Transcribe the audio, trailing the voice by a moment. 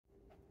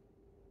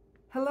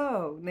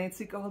Hello,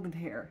 Nancy Golden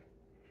here.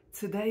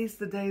 Today's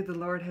the day the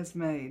Lord has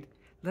made.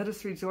 Let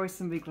us rejoice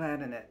and be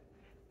glad in it.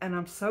 And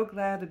I'm so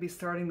glad to be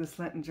starting this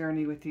Lenten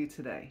journey with you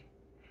today.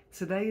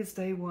 Today is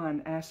day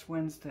one, Ash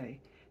Wednesday,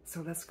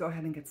 so let's go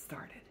ahead and get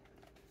started.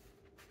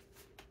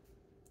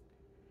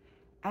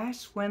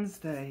 Ash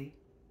Wednesday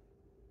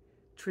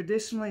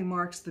traditionally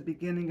marks the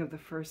beginning of the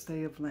first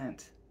day of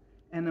Lent,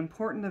 an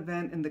important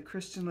event in the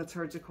Christian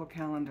liturgical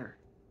calendar.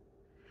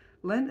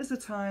 Lent is a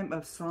time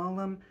of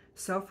solemn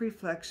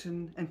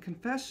self-reflection and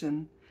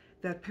confession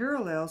that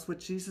parallels what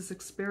Jesus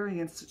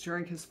experienced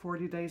during his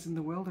 40 days in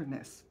the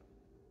wilderness.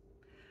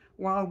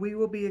 While we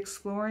will be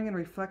exploring and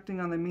reflecting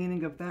on the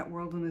meaning of that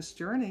wilderness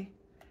journey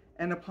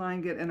and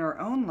applying it in our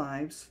own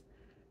lives,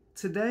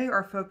 today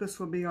our focus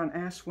will be on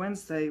Ash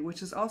Wednesday,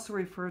 which is also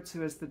referred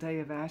to as the Day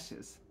of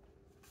Ashes.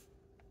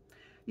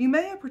 You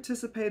may have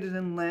participated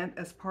in Lent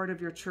as part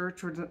of your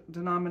church or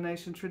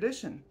denomination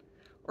tradition,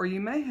 or you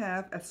may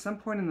have, at some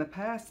point in the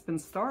past, been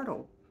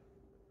startled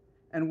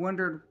and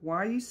wondered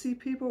why you see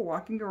people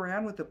walking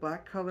around with a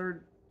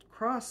black-colored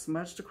cross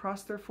smudged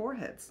across their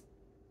foreheads.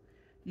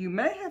 You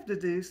may have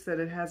deduced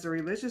that it has a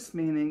religious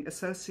meaning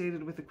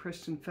associated with the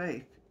Christian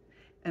faith,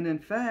 and in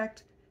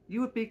fact, you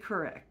would be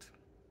correct.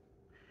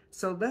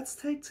 So let's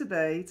take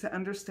today to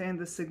understand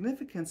the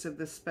significance of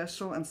this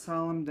special and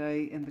solemn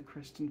day in the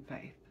Christian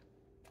faith.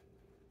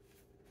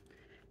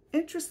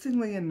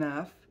 Interestingly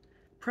enough,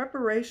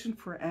 preparation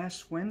for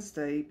Ash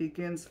Wednesday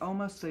begins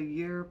almost a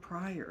year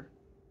prior.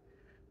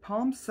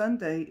 Palm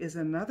Sunday is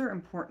another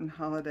important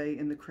holiday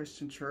in the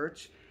Christian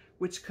church,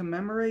 which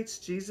commemorates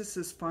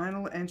Jesus'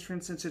 final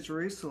entrance into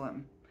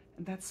Jerusalem,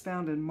 and that's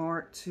found in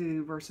Mark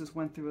 2, verses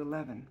 1 through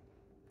 11.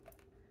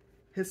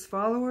 His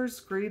followers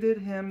greeted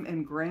him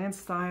in grand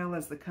style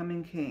as the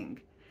coming king,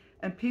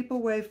 and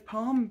people waved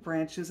palm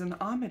branches in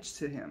homage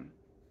to him.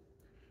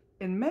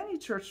 In many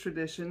church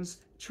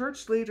traditions,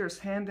 church leaders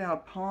hand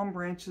out palm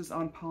branches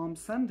on Palm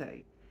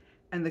Sunday,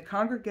 and the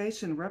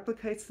congregation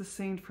replicates the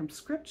scene from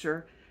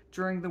Scripture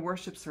during the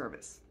worship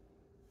service.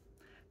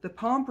 The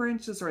palm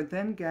branches are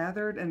then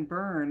gathered and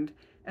burned,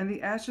 and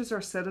the ashes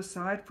are set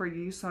aside for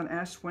use on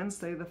Ash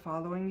Wednesday the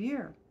following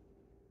year.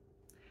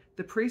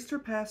 The priest or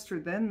pastor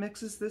then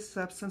mixes this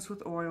substance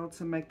with oil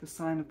to make the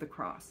sign of the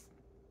cross.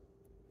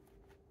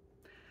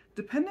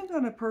 Depending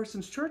on a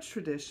person's church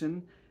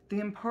tradition, the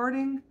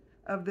imparting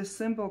of this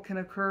symbol can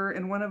occur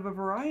in one of a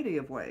variety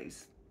of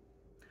ways.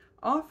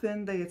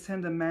 Often they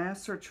attend a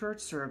mass or church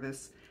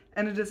service,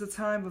 and it is a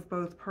time of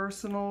both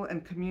personal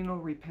and communal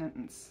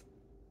repentance.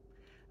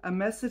 A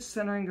message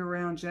centering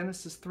around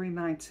Genesis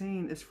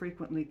 3:19 is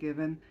frequently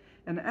given,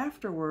 and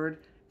afterward,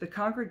 the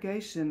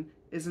congregation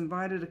is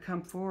invited to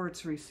come forward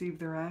to receive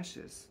their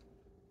ashes.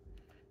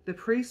 The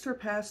priest or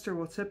pastor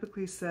will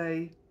typically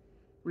say,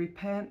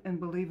 "Repent and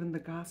believe in the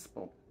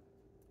gospel,"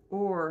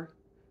 or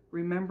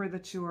 "Remember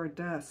that you are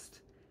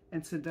dust,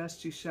 and to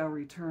dust you shall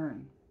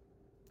return,"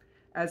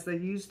 as they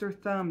use their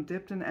thumb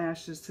dipped in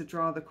ashes to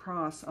draw the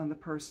cross on the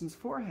person's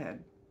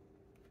forehead.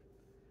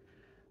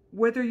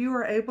 Whether you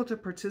are able to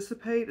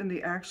participate in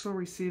the actual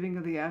receiving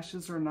of the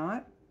ashes or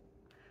not,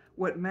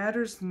 what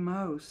matters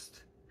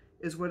most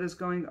is what is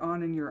going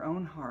on in your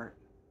own heart.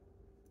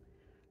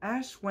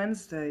 Ash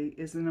Wednesday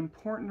is an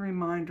important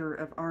reminder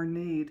of our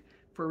need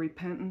for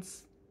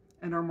repentance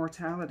and our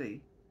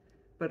mortality,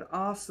 but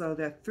also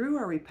that through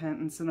our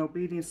repentance and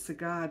obedience to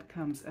God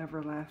comes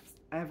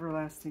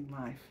everlasting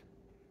life.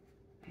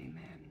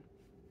 Amen.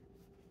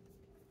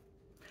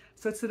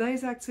 So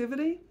today's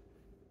activity?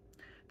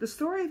 The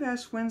story of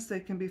Ash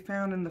Wednesday can be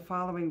found in the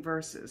following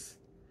verses.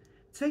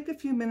 Take a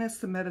few minutes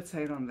to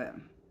meditate on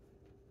them.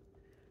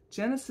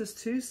 Genesis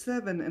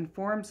 2:7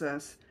 informs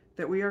us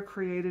that we are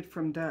created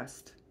from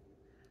dust.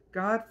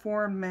 God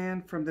formed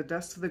man from the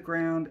dust of the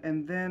ground,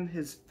 and then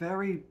his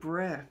very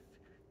breath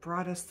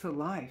brought us to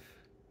life.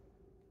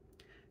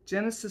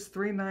 Genesis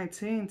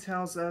 3:19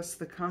 tells us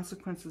the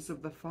consequences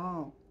of the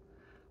fall,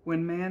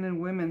 when man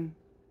and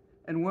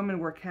woman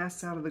were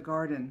cast out of the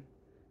garden,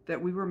 that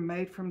we were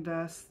made from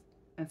dust,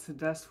 and to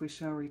dust we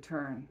shall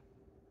return.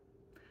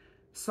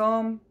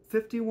 Psalm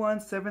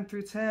 51:7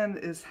 through 10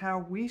 is how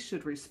we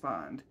should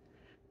respond.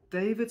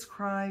 David's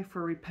cry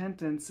for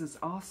repentance is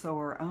also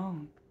our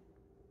own.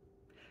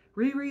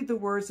 Reread the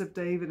words of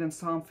David in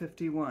Psalm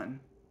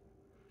 51.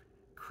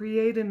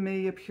 "Create in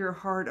me a pure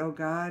heart, O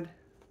God."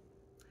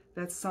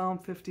 That's Psalm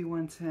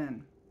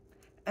 51:10.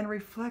 And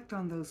reflect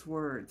on those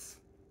words.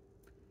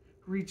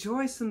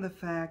 Rejoice in the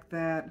fact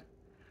that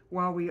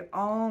while we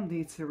all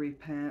need to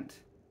repent,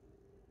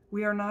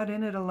 we are not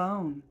in it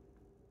alone.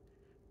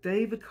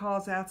 David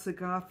calls out to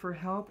God for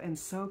help, and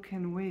so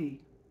can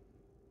we.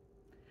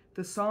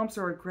 The Psalms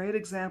are a great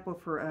example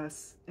for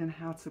us in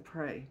how to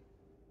pray.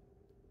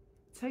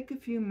 Take a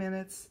few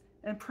minutes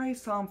and pray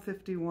Psalm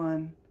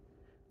 51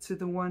 to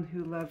the one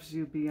who loves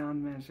you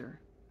beyond measure.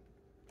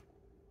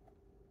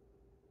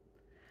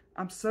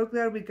 I'm so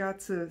glad we got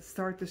to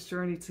start this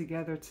journey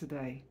together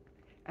today,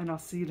 and I'll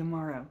see you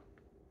tomorrow.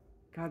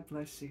 God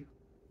bless you.